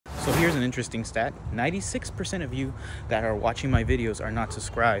So here's an interesting stat. 96% of you that are watching my videos are not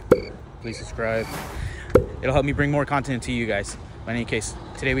subscribed. Please subscribe. It'll help me bring more content to you guys. But in any case,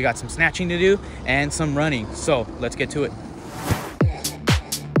 today we got some snatching to do and some running. So let's get to it.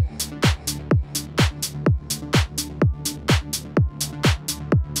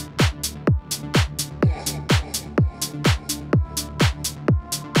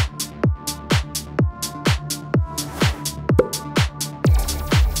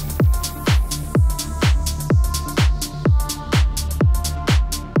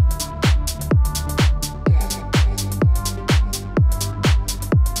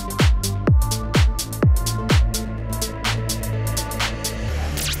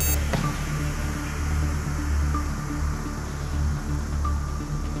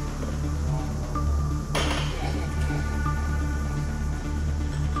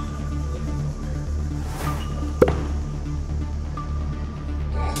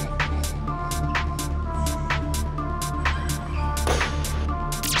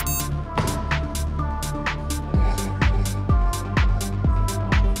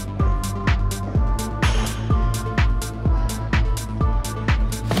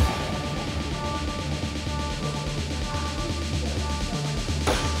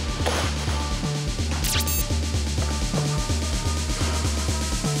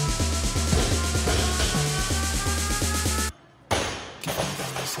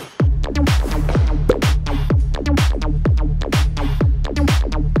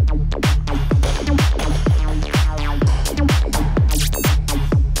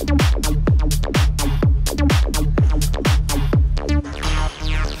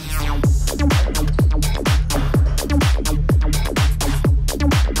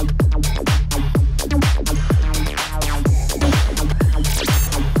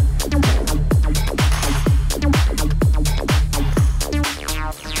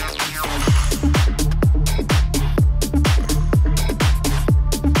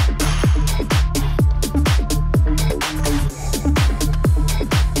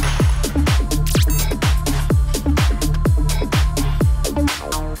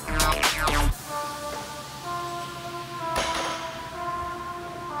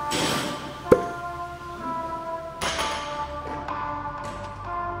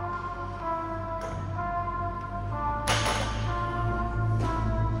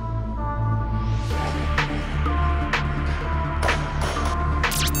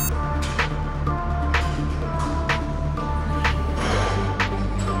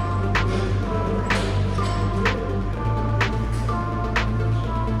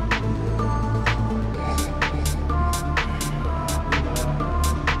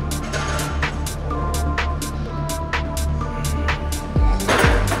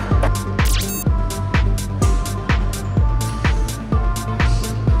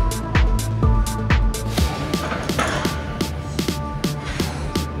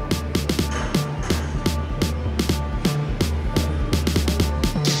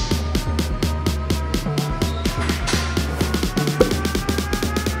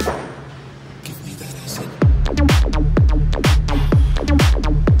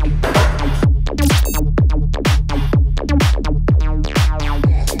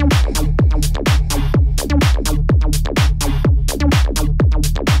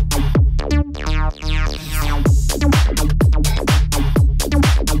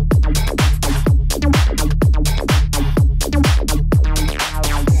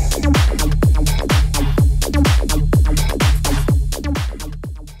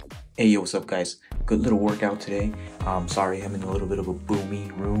 Hey, yo, what's up, guys? Good little workout today. Sorry, I'm in a little bit of a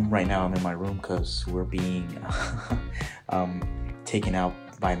boomy room. Right now I'm in my room because we're being taken out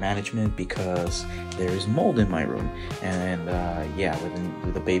by management because there is mold in my room. And yeah,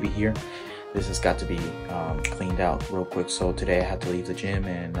 with the baby here, this has got to be cleaned out real quick. So today I had to leave the gym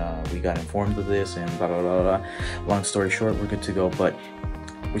and we got informed of this and blah, blah, blah, blah. Long story short, we're good to go. But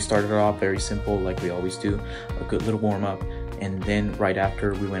we started it off very simple like we always do, a good little warm-up. And then right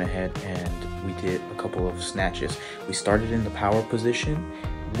after, we went ahead and we did a couple of snatches. We started in the power position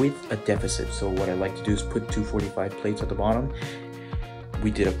with a deficit. So what I like to do is put 245 plates at the bottom.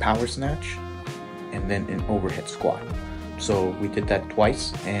 We did a power snatch and then an overhead squat. So we did that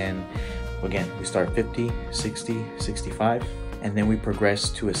twice. And again, we start 50, 60, 65. And then we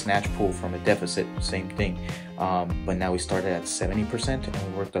progressed to a snatch pull from a deficit, same thing. But now we started at 70% and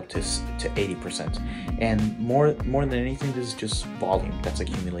we worked up to 80%. And more than anything, this is just volume that's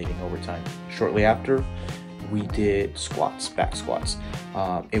accumulating over time. Shortly after, we did squats, back squats.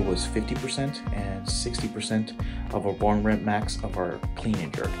 It was 50% and 60% of our bar rep max of our clean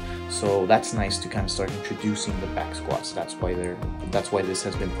and jerk. So that's nice to kind of start introducing the back squats. That's why this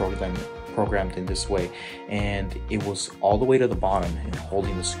has been programmed in this way. And it was all the way to the bottom and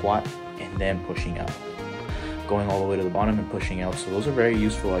holding the squat and then pushing out, going all the way to the bottom and pushing out. So those are very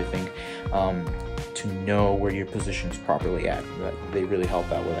useful, I think, to know where your position is properly at. They really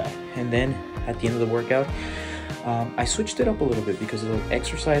help out with that. And then at the end of the workout, I switched it up a little bit because the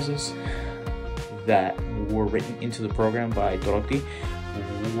exercises that were written into the program by Dorothy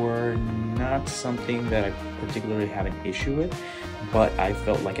were not something that I particularly have an issue with, but I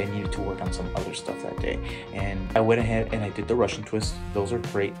felt like I needed to work on some other stuff that day. And I went ahead and I did the Russian twist. Those are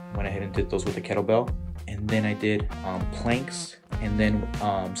great. Went ahead and did those with the kettlebell. And then I did planks, and then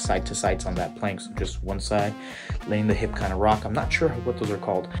side to sides on that plank, so just one side, letting the hip kind of rock. I'm not sure what those are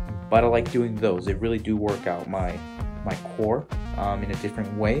called, but I like doing those. They really do work out my core in a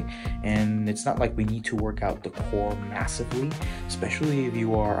different way. And it's not like we need to work out the core massively, especially if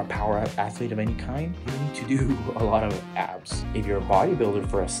you are a power athlete of any kind. You need to do a lot of abs. If you're a bodybuilder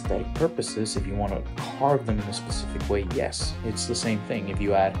for aesthetic purposes, if you want to carve them in a specific way, yes, it's the same thing. If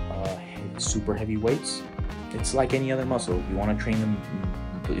you add super heavy weights, it's like any other muscle. If you want to train them,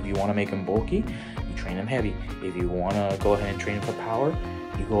 if you want to make them bulky, you train them heavy. If you want to go ahead and train them for power,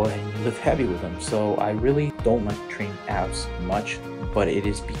 you go ahead and you lift heavy with them. So I really don't like to train abs much, but it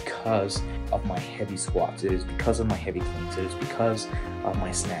is because of my heavy squats. It is because of my heavy cleans. It is because of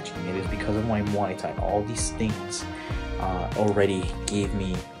my snatching. It is because of my Muay Thai. All these things already gave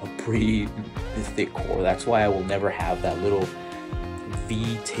me a pretty thick core. That's why I will never have that little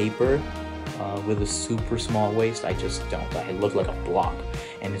V taper with a super small waist. I just don't. I look like a block,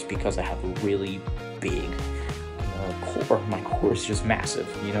 and it's because I have a really big core. My core is just massive,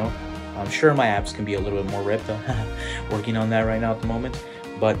 you know. I'm sure my abs can be a little bit more ripped. Working on that right now at the moment,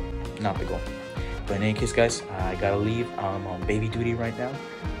 but not the goal. But in any case, guys, I gotta leave. I'm on baby duty right now,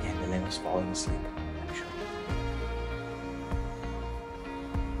 and Elena's falling asleep.